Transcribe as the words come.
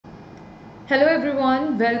Hello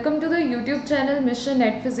everyone, welcome to the YouTube channel Mission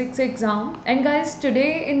Net Physics Exam. And guys,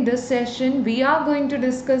 today in this session we are going to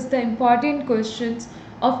discuss the important questions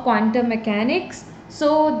of quantum mechanics.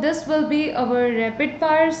 So this will be our rapid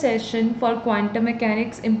fire session for quantum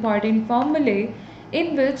mechanics important formulae,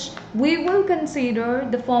 in which we will consider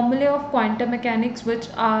the formulae of quantum mechanics which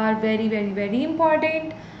are very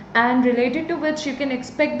important and related to which you can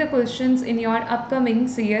expect the questions in your upcoming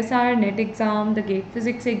CSIR net exam, the gate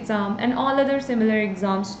physics exam and all other similar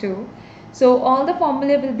exams too. So all the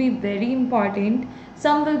formulae will be very important.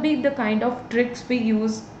 Some will be the kind of tricks we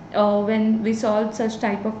use when we solve such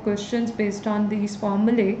type of questions based on these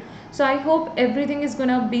formulae. So I hope everything is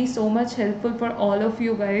gonna be so much helpful for all of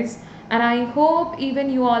you guys, and I hope even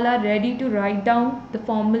you all are ready to write down the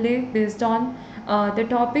formulae based on the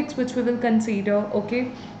topics which we will consider.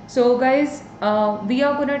 Okay, so guys, we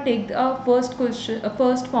are gonna take the first question,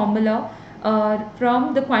 first formula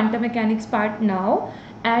from the quantum mechanics part now.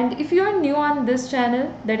 And if you are new on this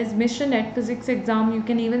channel, that is Mission Net Physics Exam, you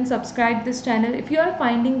can even subscribe this channel. If you are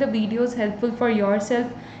finding the videos helpful for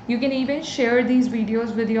yourself, you can even share these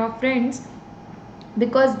videos with your friends,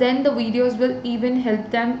 because then the videos will even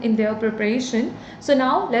help them in their preparation. So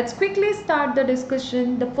now let's quickly start the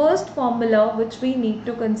discussion. The first formula which we need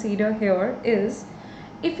to consider here is,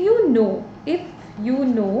 if you know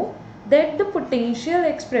that the potential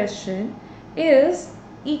expression is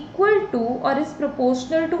equal to or is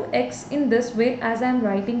proportional to x in this way, as I am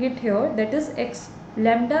writing it here, that is x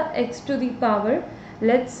lambda x to the power,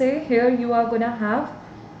 let's say here you are gonna have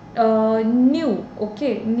nu.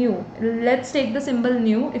 Okay, nu, let's take the symbol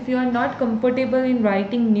nu. If you are not comfortable in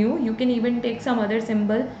writing nu, you can even take some other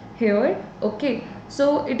symbol here. Okay,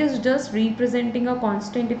 so it is just representing a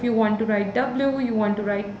constant. If you want to write w, you want to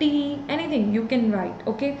write t, anything you can write.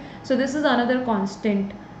 Okay, so this is another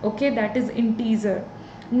constant. Okay, that is integer.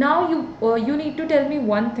 Now you need to tell me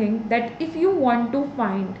one thing, that if you want to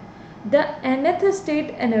find the nth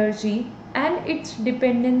state energy and its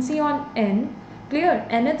dependency on n, clear,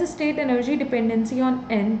 nth state energy dependency on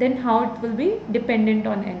n, then how it will be dependent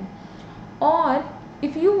on n. Or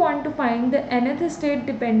if you want to find the nth state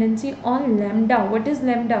dependency on lambda, what is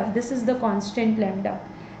lambda? This is the constant lambda.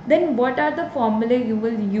 Then what are the formulae you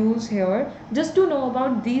will use here just to know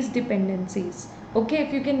about these dependencies? Okay,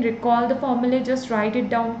 if you can recall the formula, just write it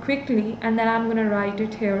down quickly, and then I'm going to write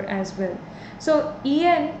it here as well. So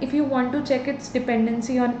En, if you want to check its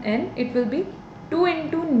dependency on n, it will be 2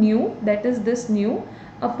 into nu, that is this nu,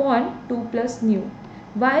 upon 2 plus nu.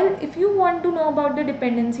 While if you want to know about the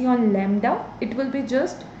dependency on lambda, it will be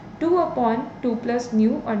just 2 upon 2 plus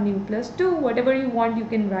nu or nu plus 2, whatever you want you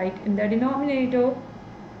can write in the denominator,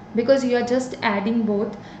 because you are just adding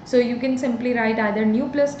both. So you can simply write either nu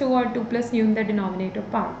plus 2 or 2 plus nu in the denominator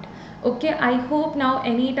part. Okay, I hope now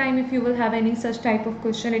anytime if you will have any such type of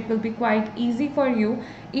question, it will be quite easy for you.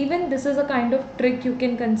 Even this is a kind of trick you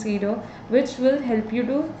can consider, which will help you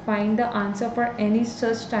to find the answer for any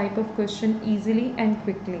such type of question easily and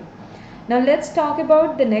quickly. Now let's talk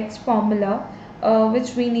about the next formula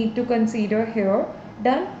which we need to consider here.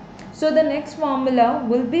 Done. So the next formula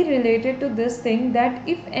will be related to this thing, that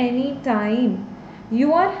if any time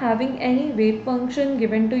you are having any wave function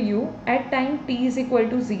given to you at time t is equal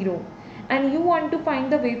to 0, and you want to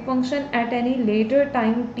find the wave function at any later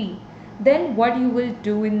time t, then what you will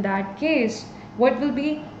do in that case? What will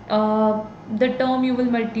be the term you will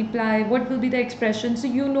multiply? What will be the expression? So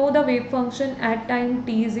you know the wave function at time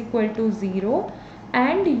t is equal to 0,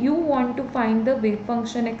 and you want to find the wave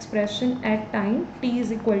function expression at time t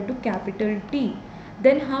is equal to capital T.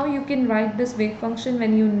 Then how you can write this wave function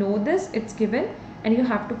when you know this? It's given and you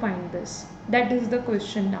have to find this. That is the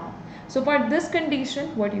question now. So for this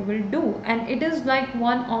condition, what you will do, and it is like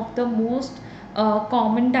one of the most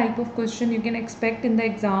common type of question you can expect in the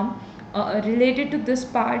exam related to this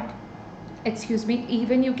part. Excuse me,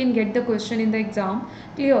 even you can get the question in the exam.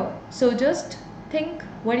 Clear? So just think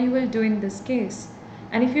what you will do in this case.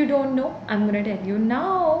 And if you don't know, I'm going to tell you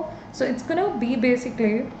now. So it's going to be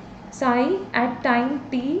basically psi at time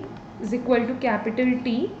t is equal to capital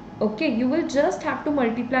T. Okay, you will just have to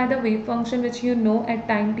multiply the wave function which you know at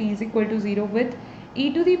time t is equal to 0 with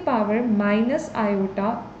e to the power minus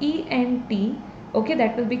iota ent. Okay,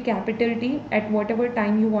 that will be capital T at whatever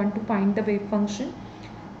time you want to find the wave function,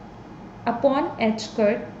 upon h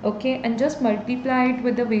cut. Okay, and just multiply it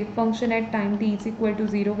with the wave function at time t is equal to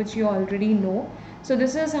 0, which you already know. So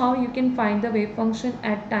this is how you can find the wave function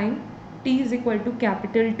at time t is equal to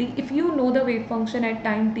capital T, if you know the wave function at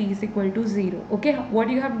time t is equal to 0. Okay,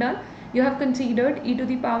 what you have done? You have considered e to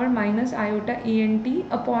the power minus iota ent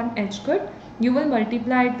upon h cut. You will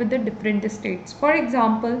multiply it with the different states. For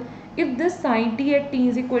example, if this sin t at t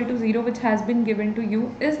is equal to 0, which has been given to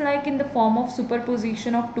you, is like in the form of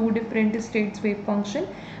superposition of two different states wave function,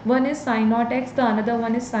 one is sin naught x, the another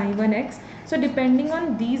one is sin 1x. So depending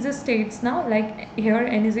on these states now, like here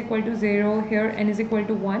n is equal to 0, here n is equal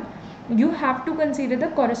to 1, you have to consider the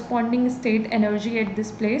corresponding state energy at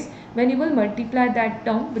this place when you will multiply that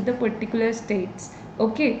term with the particular states.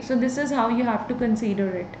 Okay, so this is how you have to consider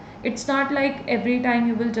it. It's not like every time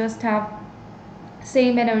you will just have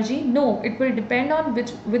same energy. No, it will depend on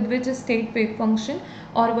which state wave function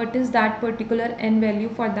or what is that particular n value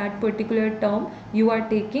for that particular term you are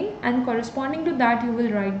taking, and corresponding to that you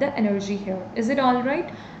will write the energy here. Is it all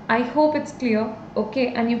right? I hope it's clear.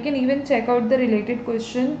 Okay, and you can even check out the related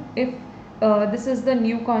question if this is the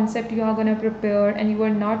new concept you are going to prepare and you were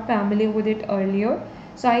not familiar with it earlier.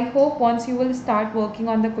 So I hope once you will start working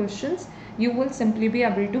on the questions, you will simply be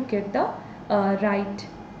able to get the right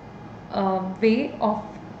way of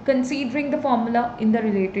considering the formula in the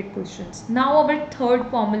related questions. Now our third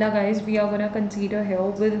formula, guys, we are going to consider here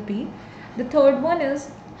will be, the third one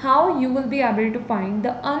is how you will be able to find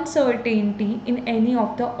the uncertainty in any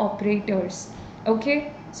of the operators.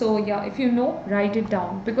 Okay, so yeah, if you know, write it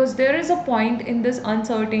down, because there is a point in this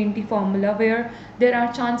uncertainty formula where there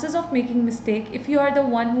are chances of making mistake. If you are the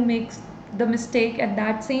one who makes the mistake at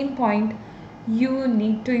that same point, you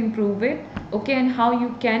need to improve it. Okay, and how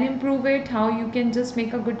you can improve it, how you can just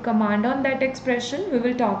make a good command on that expression, we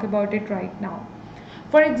will talk about it right now.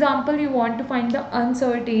 For example, you want to find the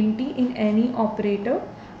uncertainty in any operator.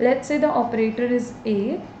 Let's say the operator is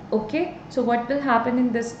A. Okay, so what will happen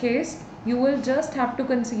in this case? You will just have to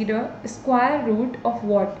consider square root of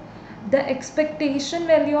what? The expectation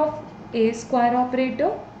value of A square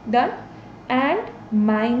operator, done, and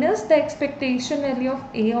minus the expectation value of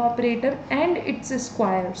A operator and its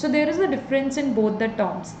square. So there is a difference in both the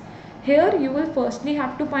terms. Here you will firstly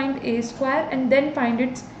have to find A square and then find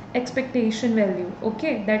its expectation value.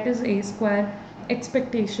 Okay, that is A square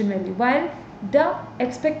expectation value, while the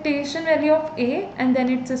expectation value of A and then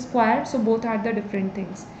its square, so both are the different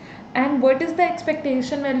things. And what is the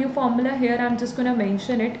expectation value formula? Here I'm just going to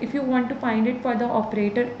mention it. If you want to find it for the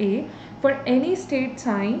operator A for any state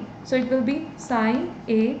sine, so it will be sine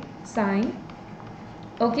A sine,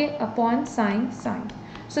 okay, upon sine sine.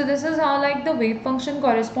 So this is how, like, the wave function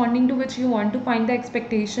corresponding to which you want to find the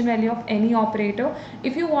expectation value of any operator.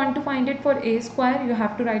 If you want to find it for A square, you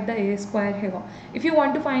have to write the A square here. If you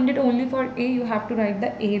want to find it only for A, you have to write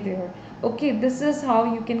the A there. Okay, this is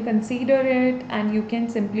how you can consider it, and you can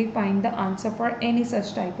simply find the answer for any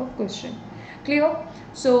such type of question. Clear?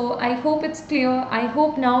 So I hope it's clear. I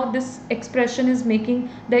hope now this expression is making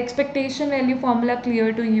the expectation value formula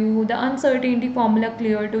clear to you, the uncertainty formula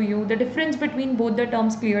clear to you, the difference between both the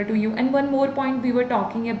terms clear to you. And one more point we were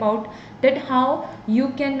talking about, that how you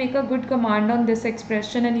can make a good command on this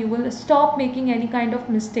expression and you will stop making any kind of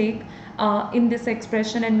mistake in this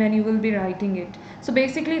expression and when you will be writing it. So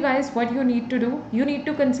basically, guys, what you need to do, you need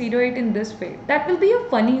to consider it in this way. That will be a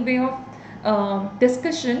funny way of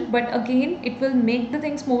discussion, but again it will make the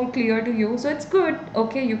things more clear to you, so it's good.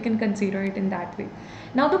 Okay, you can consider it in that way.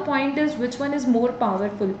 Now the point is, which one is more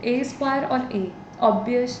powerful, A square or A?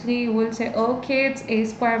 Obviously you will say, okay, it's A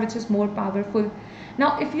square which is more powerful.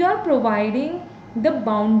 Now if you are providing the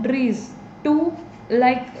boundaries to,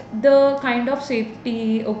 like, the kind of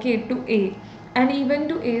safety, okay, to A and even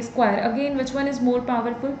to A square, again which one is more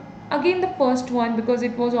powerful? Again the first one, because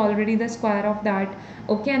it was already the square of that.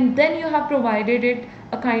 Okay, and then you have provided it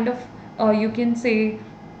a kind of you can say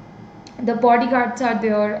the bodyguards are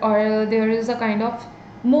there, or there is a kind of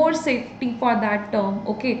more safety for that term.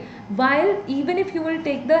 Okay, while even if you will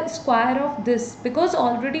take the square of this, because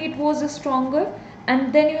already it was stronger,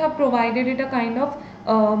 and then you have provided it a kind of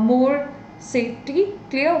more safety.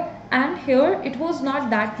 Clear? And here it was not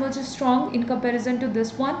that much strong in comparison to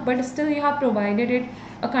this one, but still you have provided it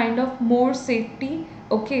a kind of more safety.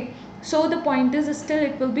 Okay, so the point is, still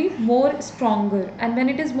it will be more stronger, and when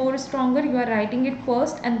it is more stronger, you are writing it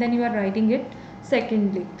first and then you are writing it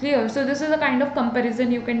secondly. Clear? So this is a kind of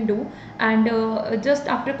comparison you can do, and just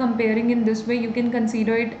after comparing in this way, you can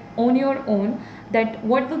consider it on your own, that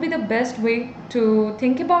what will be the best way to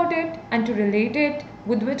think about it and to relate it,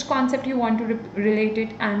 with which concept you want to relate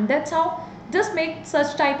it, and that's how. Just make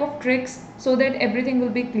such type of tricks so that everything will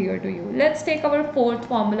be clear to you. Let's take our fourth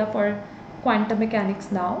formula for quantum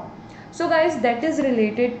mechanics now. So guys, that is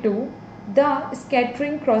related to the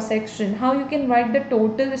scattering cross section, how you can write the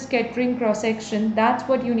total scattering cross section. That's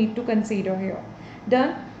what you need to consider here.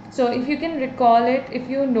 Done? So if you can recall it, if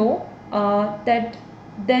you know that,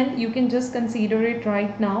 then you can just consider it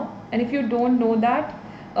right now, and if you don't know that,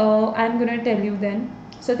 I'm gonna tell you then.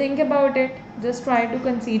 So think about it, just try to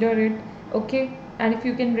consider it, okay? And if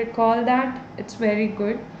you can recall that, it's very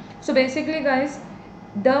good. So basically guys,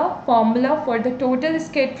 the formula for the total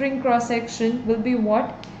scattering cross section will be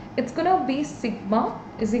what? It's gonna be sigma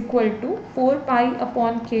is equal to 4 pi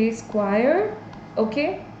upon k square,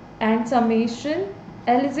 okay? And summation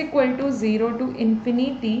L is equal to 0 to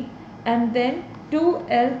infinity, and then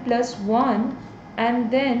 2L plus 1,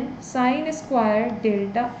 and then sine square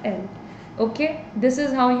delta L. Okay, this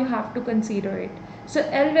is how you have to consider it. So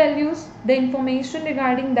L values, the information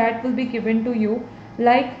regarding that will be given to you.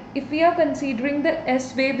 Like if we are considering the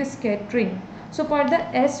S wave scattering, so for the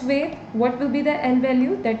S wave, what will be the L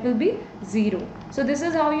value? That will be 0. So this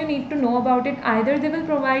is how you need to know about it. Either they will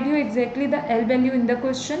provide you exactly the L value in the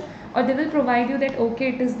question, or they will provide you that okay,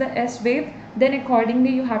 it is the S wave, then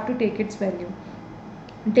accordingly you have to take its value.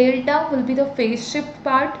 Delta will be the phase shift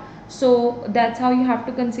part, so that's how you have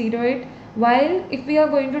to consider it. While if we are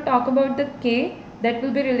going to talk about the K, that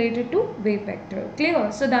will be related to wave vector.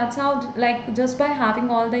 Clear? So that's how, like, just by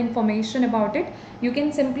having all the information about it, you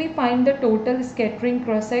can simply find the total scattering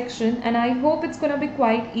cross section, and I hope it's gonna be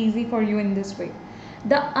quite easy for you in this way.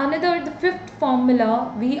 The fifth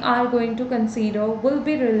formula we are going to consider will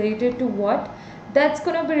be related to what? That's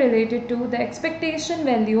going to be related to the expectation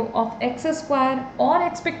value of x square, or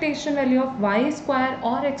expectation value of y square,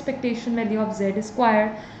 or expectation value of z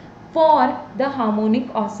square for the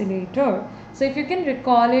harmonic oscillator. So if you can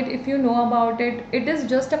recall it, if you know about it, it is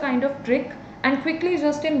just a kind of trick, and quickly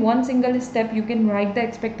just in one single step you can write the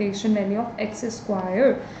expectation value of x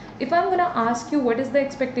square. If I'm gonna ask you what is the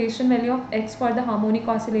expectation value of x for the harmonic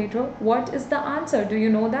oscillator, what is the answer? Do you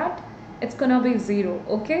know that? It's gonna be 0,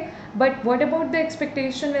 okay? But what about the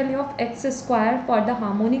expectation value of x square for the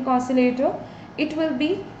harmonic oscillator? It will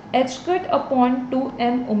be h cut upon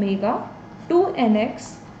 2m omega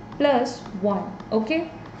 2nx plus 1,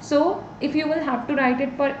 okay? So if you will have to write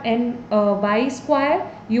it for y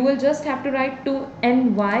square, you will just have to write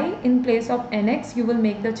 2ny in place of nx. You will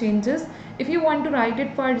make the changes. If you want to write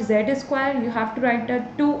it for z square, you have to write a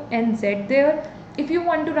 2nz there. If you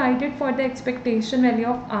want to write it for the expectation value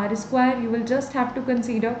of r square, you will just have to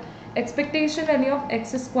consider expectation value of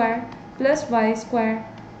x square plus y square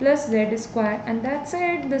plus z square, and that's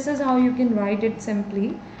it. This is how you can write it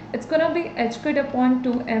simply. It's gonna be h cut upon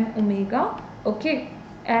 2m omega, okay?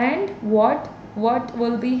 And what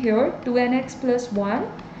will be here? 2nx plus 1,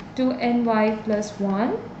 2ny plus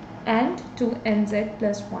 1, and 2nz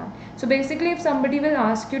plus 1. So basically, if somebody will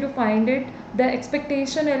ask you to find it, the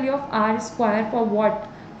expectation value of r square for what?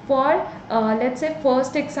 For let's say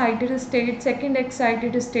first excited state, second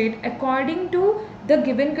excited state, according to the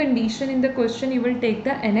given condition in the question, you will take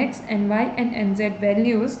the nx, ny and nz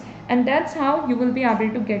values, and that's how you will be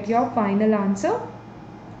able to get your final answer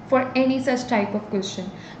for any such type of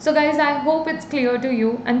question. So guys, I hope it's clear to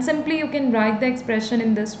you, and simply you can write the expression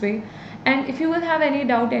in this way. And if you will have any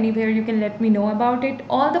doubt anywhere, you can let me know about it.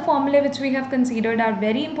 All the formulae which we have considered are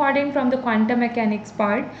very important from the quantum mechanics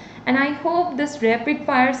part, and I hope this rapid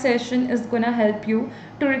fire session is gonna help you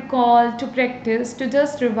to recall, to practice, to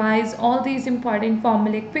just revise all these important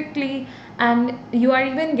formulae quickly, and you are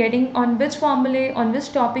even getting on which formulae, on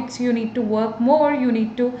which topics you need to work more, you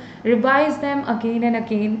need to revise them again and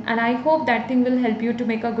again, and I hope that thing will help you to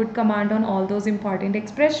make a good command on all those important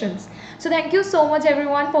expressions. So thank you so much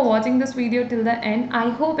everyone for watching this video till the end. I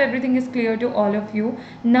hope everything is clear to all of you.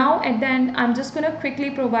 Now at the end, I'm just gonna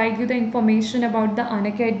quickly provide you the information about the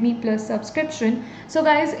Unacademy Plus subscription. So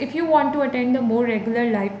guys, if you want to attend the more regular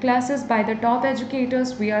live classes by the top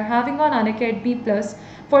educators we are having on Unacademy Plus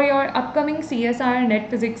for your upcoming CSIR net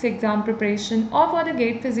physics exam preparation, or for the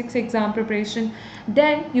gate physics exam preparation,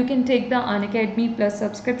 then you can take the Unacademy Plus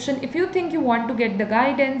subscription. If you think you want to get the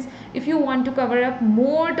guidance, if you want to cover up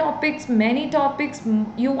more topics, many topics,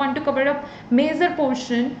 you want to cover up major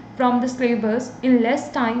portion from the syllabus in less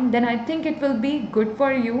time, then I think it will be good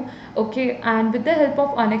for you, okay? And with the help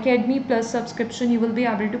of Unacademy Plus subscription, you will be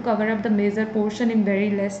able to cover up the major portion in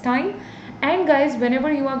very less time. And guys,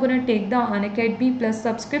 whenever you are going to take the Unacademy Plus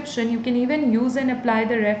subscription, you can even use and apply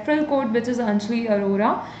the referral code, which is Anjali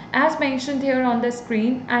Arora, as mentioned here on the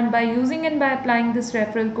screen. And by using and by applying this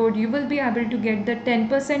referral code, you will be able to get the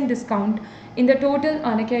 10% discount in the total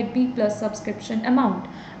Unacademy Plus subscription amount.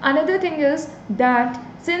 Another thing is that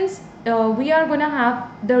since we are gonna have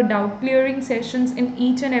the doubt clearing sessions in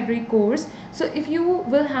each and every course, so if you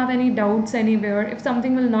will have any doubts anywhere, if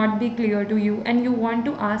something will not be clear to you and you want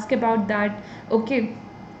to ask about that, okay,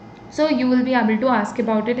 So you will be able to ask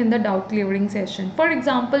about it in the doubt clearing session. For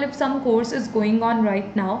example, if some course is going on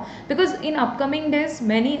right now, because in upcoming days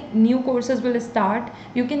many new courses will start,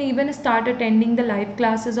 you can even start attending the live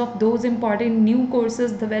classes of those important new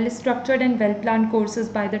courses, the well structured and well planned courses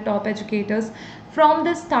by the top educators. From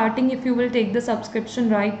the starting, if you will take the subscription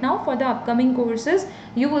right now for the upcoming courses,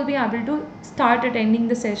 you will be able to start attending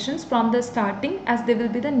the sessions from the starting, as they will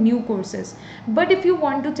be the new courses. But if you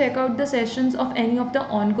want to check out the sessions of any of the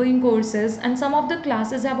ongoing courses and some of the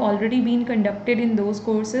classes have already been conducted in those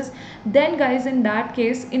courses, then guys, in that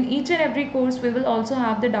case, in each and every course we will also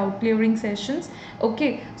have the doubt clearing sessions.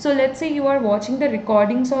 Okay, so let's say you are watching the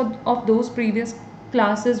recordings of those previous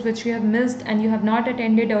classes which you have missed and you have not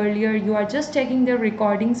attended earlier. You are just checking their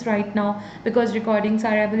recordings right now because recordings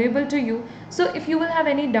are available to you. So if you will have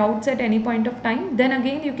any doubts at any point of time, then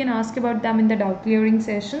again you can ask about them in the doubt clearing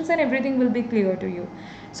sessions and everything will be clear to you.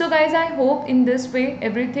 So guys, I hope in this way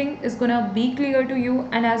everything is gonna be clear to you,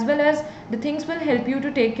 and as well as the things will help you to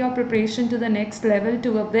take your preparation to the next level,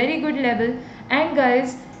 to a very good level. And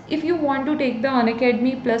guys, if you want to take the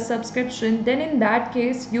Unacademy Plus subscription, then in that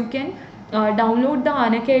case you can download the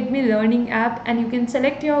Unacademy learning app and you can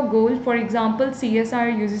select your goal, for example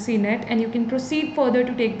CSIR UGC net, and you can proceed further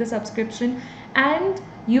to take the subscription, and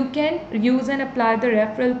you can use and apply the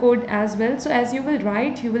referral code as well. So as you will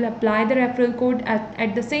write, you will apply the referral code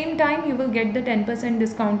at the same time you will get the 10%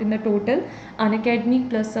 discount in the total Unacademy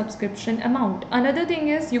Plus subscription amount. Another thing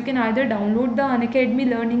is, you can either download the Unacademy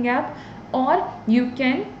learning app or you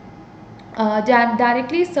can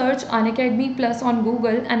directly search Unacademy Plus on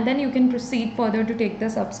Google, and then you can proceed further to take the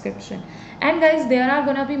subscription. And guys, there are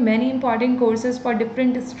gonna be many important courses for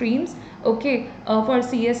different streams. Okay, for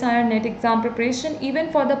CSIR net exam preparation, even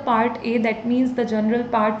for the part A, that means the general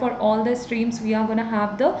part for all the streams, we are gonna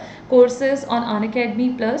have the courses on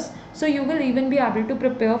Unacademy Plus. So you will even be able to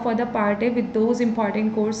prepare for the part A with those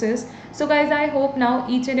important courses. So guys, I hope now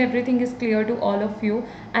each and everything is clear to all of you,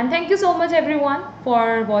 and thank you so much everyone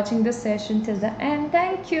for watching this session till the end.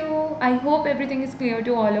 Thank you. I hope everything is clear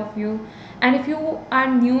to all of you. And if you are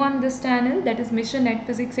new on this channel, that is Mission Net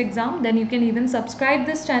Physics Exam, then you can even subscribe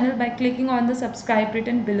this channel by clicking on the subscribe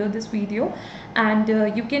button below this video, and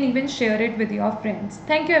you can even share it with your friends.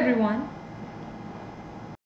 Thank you everyone.